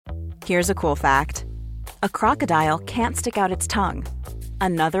Here's a cool fact. A crocodile can't stick out its tongue.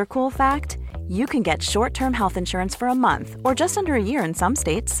 Another cool fact, you can get short-term health insurance for a month or just under a year in some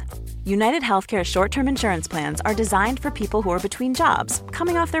states. United Healthcare short-term insurance plans are designed for people who are between jobs,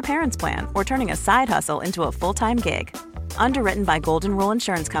 coming off their parents' plan, or turning a side hustle into a full-time gig. Underwritten by Golden Rule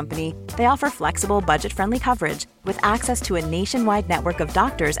Insurance Company, they offer flexible, budget-friendly coverage with access to a nationwide network of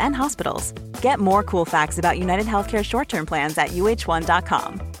doctors and hospitals. Get more cool facts about United Healthcare short-term plans at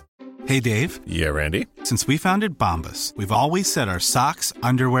uh1.com. Hey, Dave. Yeah, Randy. Since we founded Bombas, we've always said our socks,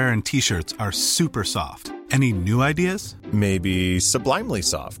 underwear, and T-shirts are super soft. Any new ideas? Maybe sublimely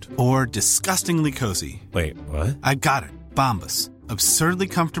soft. Or disgustingly cozy. Wait, what? I got it. Bombas. Absurdly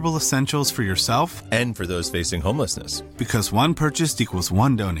comfortable essentials for yourself and for those facing homelessness. Because one purchased equals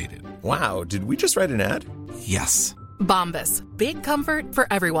one donated. Wow, did we just write an ad? Yes. Bombas. Big comfort for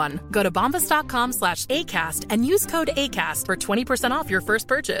everyone. Go to bombas.com/ACAST and use code ACAST for 20% off your first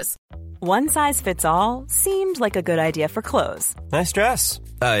purchase. One size fits all seemed like a good idea for clothes. Nice dress.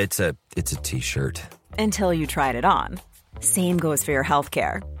 It's a t-shirt. Until you tried it on. Same goes for your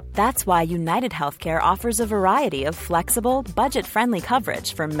healthcare. That's why United Healthcare offers a variety of flexible, budget-friendly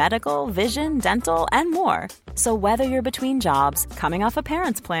coverage for medical, vision, dental, and more. So whether you're between jobs, coming off a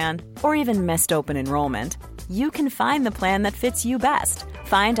parent's plan, or even missed open enrollment, you can find the plan that fits you best.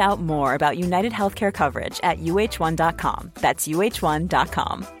 Find out more about United Healthcare coverage at uh1.com. That's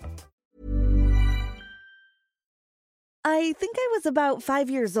uh1.com. I think I was about 5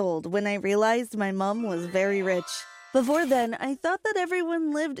 years old when I realized my mom was very rich. Before then, I thought that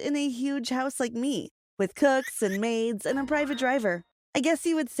everyone lived in a huge house like me, with cooks and maids and a private driver. I guess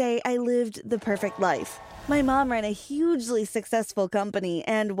you would say I lived the perfect life. My mom ran a hugely successful company,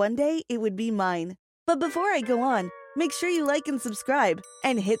 and one day it would be mine. But before I go on, make sure you like and subscribe,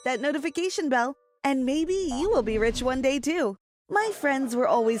 and hit that notification bell, and maybe you will be rich one day too. My friends were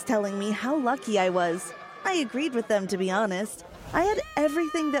always telling me how lucky I was. I agreed with them, to be honest. I had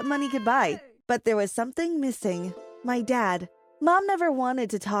everything that money could buy, but there was something missing. My dad. Mom never wanted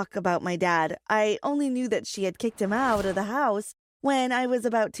to talk about my dad. I only knew that she had kicked him out of the house when I was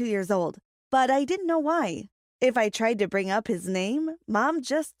about 2 years old, but I didn't know why. If I tried to bring up his name, Mom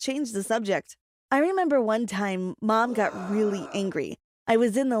just changed the subject. I remember one time Mom got really angry. I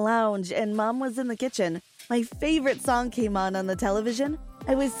was in the lounge and Mom was in the kitchen. My favorite song came on the television.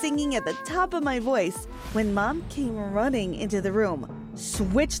 I was singing at the top of my voice when Mom came running into the room.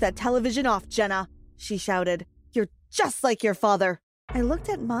 "Switch that television off, Jenna," she shouted. "You're just like your father." I looked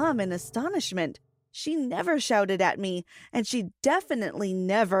at Mom in astonishment. She never shouted at me, and she definitely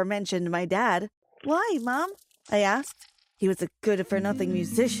never mentioned my dad. "Why, Mom?" I asked. "He was a good-for-nothing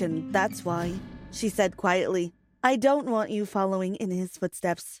musician, that's why," she said quietly. "I don't want you following in his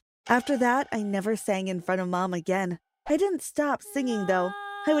footsteps." After that, I never sang in front of Mom again. I didn't stop singing, though.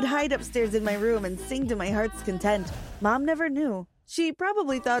 I would hide upstairs in my room and sing to my heart's content. Mom never knew. She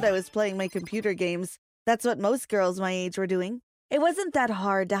probably thought I was playing my computer games. That's what most girls my age were doing. It wasn't that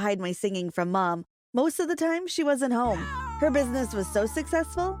hard to hide my singing from Mom. Most of the time, she wasn't home. Her business was so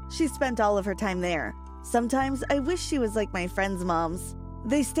successful, she spent all of her time there. Sometimes I wish she was like my friends' moms.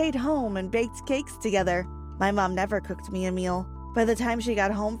 They stayed home and baked cakes together. My mom never cooked me a meal. By the time she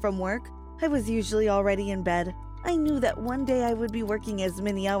got home from work, I was usually already in bed. I knew that one day I would be working as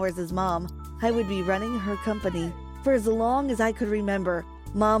many hours as Mom. I would be running her company. For as long as I could remember,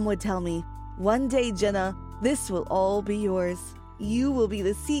 Mom would tell me, "One day, Jenna, this will all be yours. You will be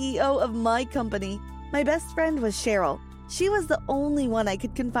the CEO of my company." My best friend was Cheryl. She was the only one I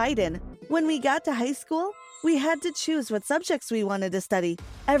could confide in. When we got to high school, we had to choose what subjects we wanted to study.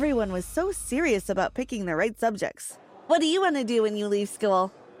 Everyone was so serious about picking the right subjects. "What do you want to do when you leave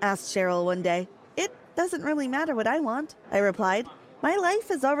school?" asked Cheryl one day. "It doesn't really matter what I want," I replied. "My life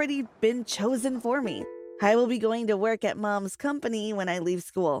has already been chosen for me. I will be going to work at Mom's company when I leave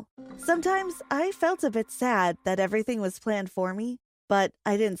school." Sometimes I felt a bit sad that everything was planned for me, but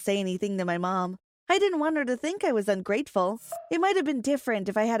I didn't say anything to my mom. I didn't want her to think I was ungrateful. It might have been different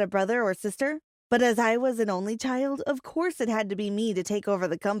if I had a brother or sister, but as I was an only child, of course it had to be me to take over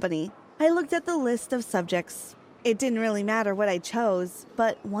the company. I looked at the list of subjects. It didn't really matter what I chose,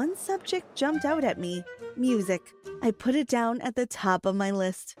 but one subject jumped out at me: music. I put it down at the top of my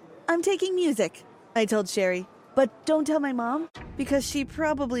list. "I'm taking music," I told Sherry. "But don't tell my mom, because she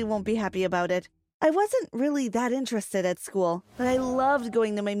probably won't be happy about it." I wasn't really that interested at school, but I loved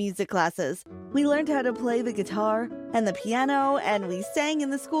going to my music classes. We learned how to play the guitar and the piano, and we sang in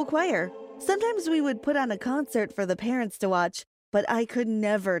the school choir. Sometimes we would put on a concert for the parents to watch, but I could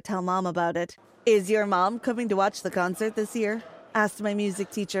never tell Mom about it. "Is your mom coming to watch the concert this year?" asked my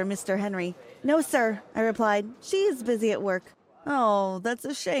music teacher, Mr. Henry. "No, sir," I replied. "She is busy at work." "Oh, that's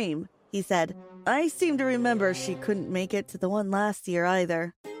a shame. he said. I seem to remember she couldn't make it to the one last year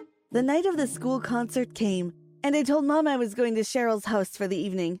either. The night of the school concert came, and I told Mom I was going to Cheryl's house for the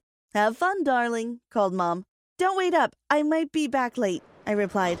evening. Have fun, darling, called Mom. Don't wait up, I might be back late, I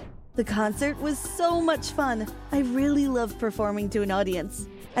replied. The concert was so much fun. I really loved performing to an audience.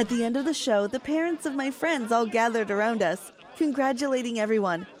 At the end of the show, the parents of my friends all gathered around us, congratulating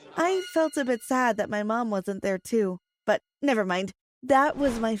everyone. I felt a bit sad that my mom wasn't there too, but never mind. That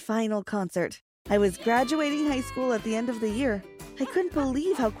was my final concert. I was graduating high school at the end of the year. I couldn't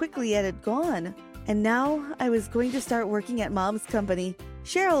believe how quickly it had gone. And now I was going to start working at Mom's company.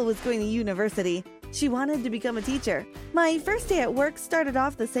 Cheryl was going to university. She wanted to become a teacher. My first day at work started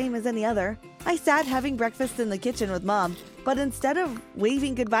off the same as any other. I sat having breakfast in the kitchen with Mom, but instead of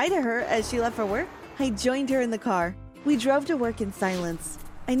waving goodbye to her as she left for work, I joined her in the car. We drove to work in silence.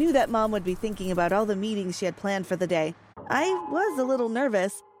 I knew that Mom would be thinking about all the meetings she had planned for the day. I was a little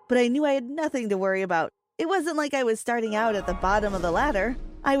nervous, but I knew I had nothing to worry about. It wasn't like I was starting out at the bottom of the ladder.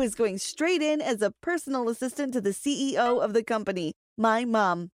 I was going straight in as a personal assistant to the CEO of the company, my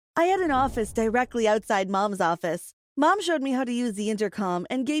mom. I had an office directly outside Mom's office. Mom showed me how to use the intercom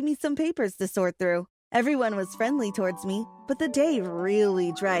and gave me some papers to sort through. Everyone was friendly towards me, but the day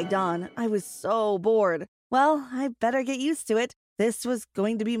really dragged on. I was so bored. Well, I better get used to it. This was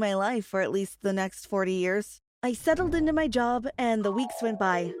going to be my life for at least the next 40 years. I settled into my job and the weeks went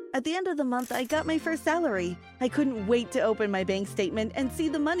by. At the end of the month, I got my first salary. I couldn't wait to open my bank statement and see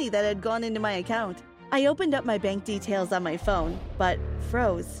the money that had gone into my account. I opened up my bank details on my phone, but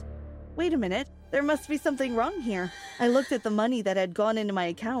froze. Wait a minute, there must be something wrong here. I looked at the money that had gone into my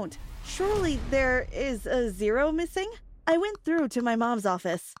account. Surely there is a zero missing? I went through to my mom's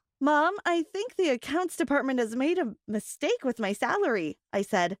office. Mom, I think the accounts department has made a mistake with my salary, I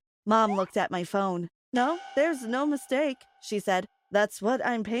said. Mom looked at my phone. No, there's no mistake, she said. That's what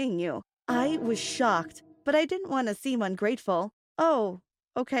I'm paying you. I was shocked, but I didn't want to seem ungrateful. Oh,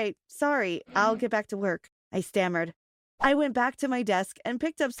 okay, sorry, I'll get back to work, I stammered. I went back to my desk and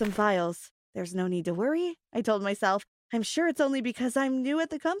picked up some files. There's no need to worry, I told myself. I'm sure it's only because I'm new at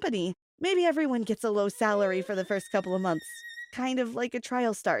the company. Maybe everyone gets a low salary for the first couple of months. Kind of like a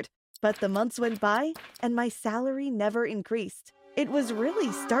trial start. But the months went by, and my salary never increased. It was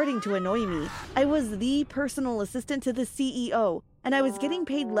really starting to annoy me. I was the personal assistant to the CEO, and I was getting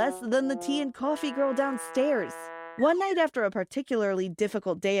paid less than the tea and coffee girl downstairs. One night after a particularly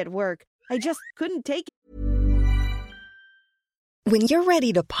difficult day at work, I just couldn't take it. When you're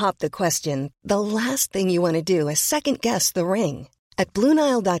ready to pop the question, the last thing you want to do is second-guess the ring. At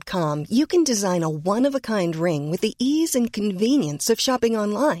BlueNile.com, you can design a one-of-a-kind ring with the ease and convenience of shopping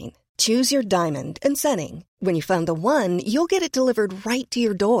online. Choose your diamond and setting. When you find the one, you'll get it delivered right to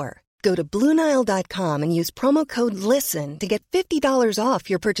your door. Go to BlueNile.com and use promo code LISTEN to get $50 off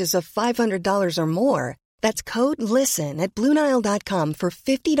your purchase of $500 or more. That's code LISTEN at BlueNile.com for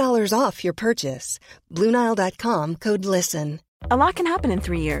 $50 off your purchase. BlueNile.com, code LISTEN. A lot can happen in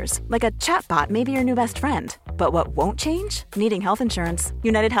 3 years, like a chatbot may be your new best friend. But what won't change? Needing health insurance.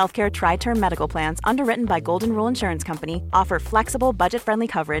 United Healthcare Tri-Term Medical Plans, underwritten by Golden Rule Insurance Company, offer flexible, budget-friendly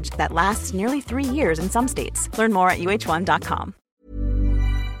coverage that lasts nearly 3 years in some states. Learn more at uh1.com.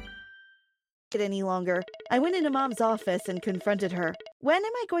 Any longer. I went into Mom's office and confronted her. When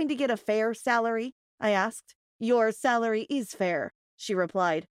am I going to get a fair salary? I asked. Your salary is fair, she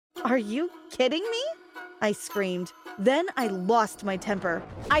replied. Are you kidding me? I screamed. Then I lost my temper.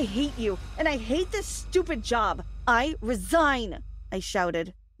 I hate you, and I hate this stupid job. I resign, I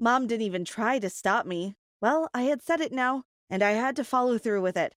shouted. Mom didn't even try to stop me. Well, I had said it now, and I had to follow through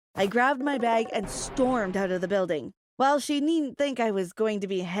with it. I grabbed my bag and stormed out of the building. Well, she needn't think I was going to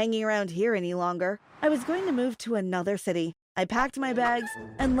be hanging around here any longer. I was going to move to another city. I packed my bags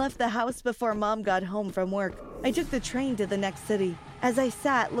and left the house before Mom got home from work. I took the train to the next city. As I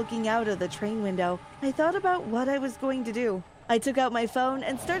sat looking out of the train window, I thought about what I was going to do. I took out my phone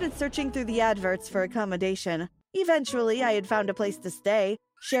and started searching through the adverts for accommodation. Eventually, I had found a place to stay,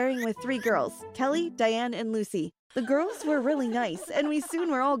 sharing with 3 girls, Kelly, Diane, and Lucy. The girls were really nice, and we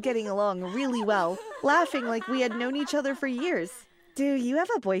soon were all getting along really well, laughing like we had known each other for years. Do you have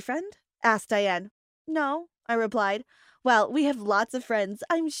a boyfriend? Asked Diane. No, I replied. Well, we have lots of friends.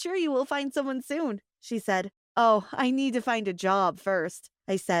 I'm sure you will find someone soon, she said. Oh, I need to find a job first,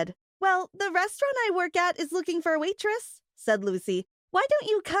 I said. Well, the restaurant I work at is looking for a waitress, said Lucy. Why don't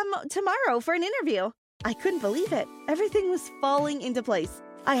you come tomorrow for an interview? I couldn't believe it. Everything was falling into place.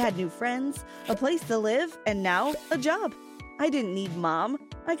 I had new friends, a place to live, and now a job. I didn't need Mom.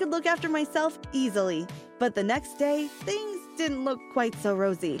 I could look after myself easily. But the next day, things didn't look quite so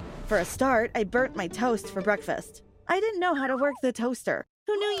rosy. For a start, I burnt my toast for breakfast. I didn't know how to work the toaster.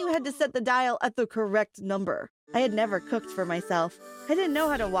 Who knew you had to set the dial at the correct number? I had never cooked for myself. I didn't know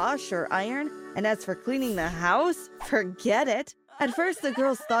how to wash or iron, and as for cleaning the house, forget it. At first, the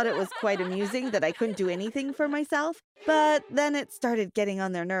girls thought it was quite amusing that I couldn't do anything for myself, but then it started getting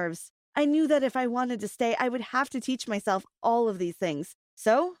on their nerves. I knew that if I wanted to stay, I would have to teach myself all of these things.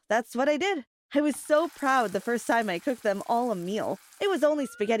 So that's what I did. I was so proud the first time I cooked them all a meal. It was only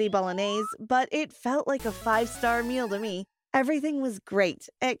spaghetti bolognese, but it felt like a 5-star meal to me. Everything was great,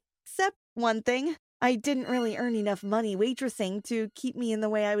 except one thing. I didn't really earn enough money waitressing to keep me in the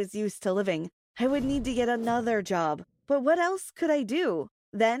way I was used to living. I would need to get another job. But what else could I do?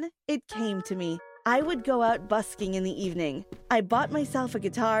 Then it came to me. I would go out busking in the evening. I bought myself a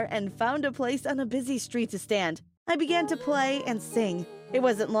guitar and found a place on a busy street to stand. I began to play and sing. It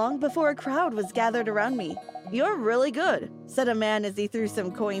wasn't long before a crowd was gathered around me. "You're really good," said a man as he threw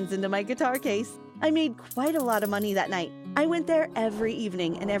some coins into my guitar case. I made quite a lot of money that night. I went there every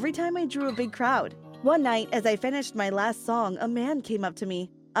evening, and every time I drew a big crowd. One night, as I finished my last song, a man came up to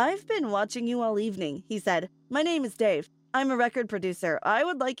me. "I've been watching you all evening," he said. "My name is Dave. I'm a record producer. I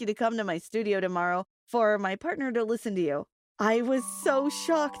would like you to come to my studio tomorrow for my partner to listen to you." I was so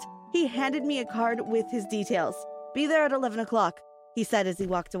shocked. He handed me a card with his details. "Be there at 11 o'clock, he said as he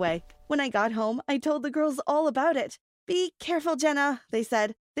walked away. When I got home, I told the girls all about it. "Be careful, Jenna," they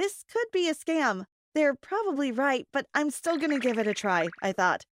said. "This could be a scam." They're probably right, but I'm still gonna give it a try, I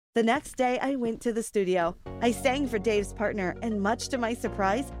thought. The next day, I went to the studio. I sang for Dave's partner, and much to my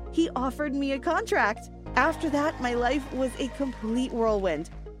surprise, he offered me a contract. After that, my life was a complete whirlwind.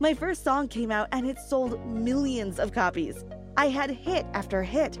 My first song came out, and it sold millions of copies. I had hit after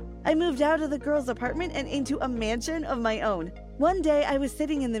hit. I moved out of the girls' apartment and into a mansion of my own. One day, I was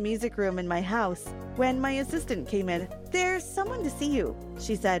sitting in the music room in my house when my assistant came in. "There's someone to see you,"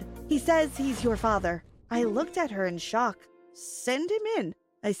 she said. "He says he's your father." I looked at her in shock. "Send him in,"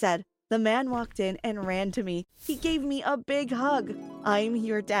 I said. The man walked in and ran to me. He gave me a big hug. "I'm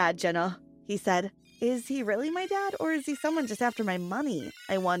your dad, Jenna," he said. Is he really my dad, or is he someone just after my money?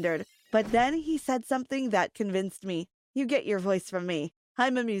 I wondered. But then he said something that convinced me. "You get your voice from me.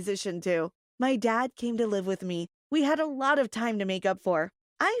 I'm a musician too." My dad came to live with me. We had a lot of time to make up for.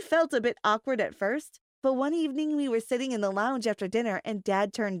 I felt a bit awkward at first, but one evening we were sitting in the lounge after dinner and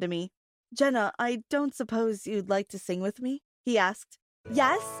Dad turned to me. "Jenna, I don't suppose you'd like to sing with me?" he asked.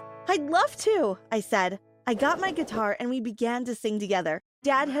 "Yes, I'd love to," I said. I got my guitar and we began to sing together.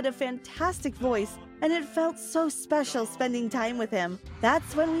 Dad had a fantastic voice, and it felt so special spending time with him.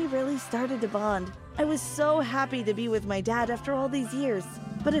 That's when we really started to bond. I was so happy to be with my dad after all these years.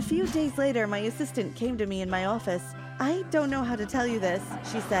 But a few days later, my assistant came to me in my office. "I don't know how to tell you this,"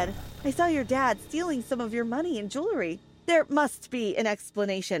 she said. "I saw your dad stealing some of your money and jewelry." "There must be an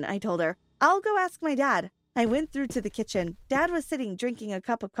explanation," I told her. "I'll go ask my dad." I went through to the kitchen. Dad was sitting drinking a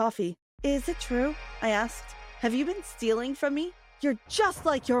cup of coffee. "Is it true?" I asked. "Have you been stealing from me?" "You're just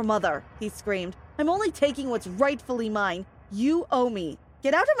like your mother," he screamed. "I'm only taking what's rightfully mine. You owe me.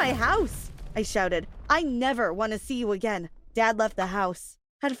 Get out of my house," I shouted. "I never want to see you again." Dad left the house.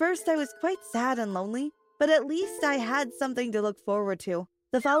 At first, I was quite sad and lonely, but at least I had something to look forward to.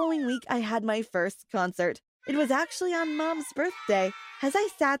 The following week, I had my first concert. It was actually on Mom's birthday. As I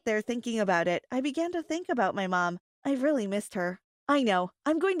sat there thinking about it, I began to think about my mom. I really missed her. I know,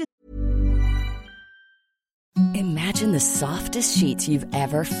 I'm going to... Imagine the softest sheets you've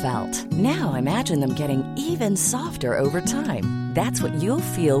ever felt. Now imagine them getting even softer over time. That's what you'll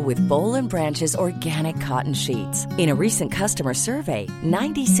feel with Boll & Branch's organic cotton sheets. In a recent customer survey,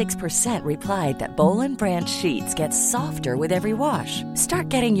 96% replied that Boll & Branch sheets get softer with every wash. Start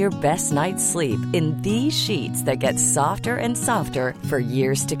getting your best night's sleep in these sheets that get softer and softer for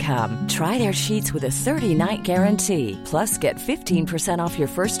years to come. Try their sheets with a 30-night guarantee. Plus, get 15% off your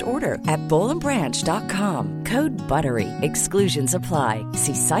first order at bollandbranch.com. Code BUTTERY. Exclusions apply.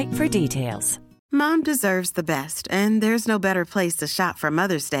 See site for details. Mom deserves the best, and there's no better place to shop for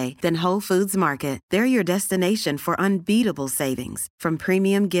Mother's Day than Whole Foods Market. They're your destination for unbeatable savings, from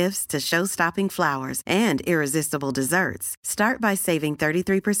premium gifts to show-stopping flowers and irresistible desserts. Start by saving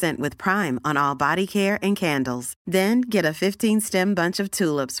 33% with Prime on all body care and candles. Then get a 15-stem bunch of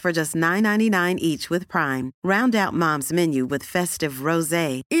tulips for just $9.99 each with Prime. Round out Mom's menu with festive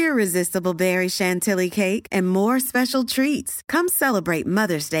rosé, irresistible berry chantilly cake, and more special treats. Come celebrate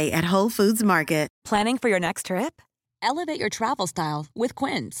Mother's Day at Whole Foods Market. Planning for your next trip? Elevate your travel style with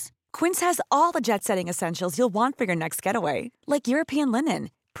Quince. Quince has all the jet-setting essentials you'll want for your next getaway, like European linen,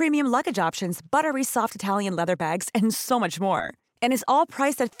 premium luggage options, buttery soft Italian leather bags, and so much more. And is all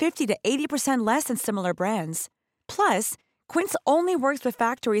priced at 50 to 80% less than similar brands. Plus, Quince only works with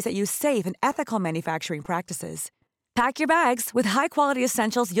factories that use safe and ethical manufacturing practices. Pack your bags with high-quality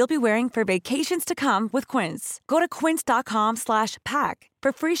essentials you'll be wearing for vacations to come with Quince. Go to quince.com/pack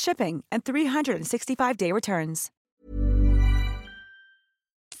for free shipping and 365-day returns.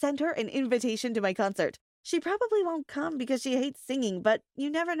 Sent her an invitation to my concert. She probably won't come because she hates singing, but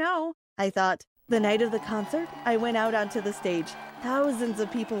you never know, I thought. The night of the concert, I went out onto the stage. Thousands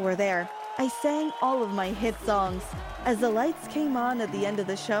of people were there. I sang all of my hit songs. As the lights came on at the end of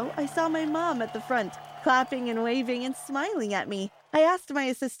the show, I saw my mom at the front, clapping and waving and smiling at me. I asked my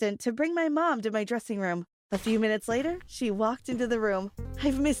assistant to bring my mom to my dressing room. A few minutes later, she walked into the room.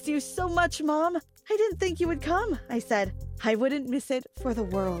 "I've missed you so much, Mom. I didn't think you would come," I said. "I wouldn't miss it for the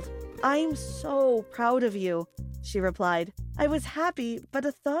world. I'm so proud of you," she replied. I was happy, but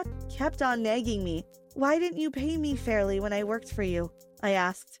a thought kept on nagging me. "Why didn't you pay me fairly when I worked for you?" I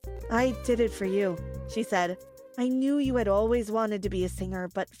asked. "I did it for you," she said. "I knew you had always wanted to be a singer,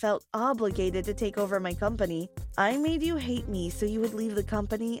 but felt obligated to take over my company. I made you hate me so you would leave the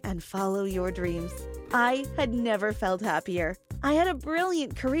company and follow your dreams." I had never felt happier. I had a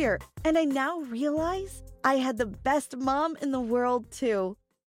brilliant career, and I now realize I had the best mom in the world, too.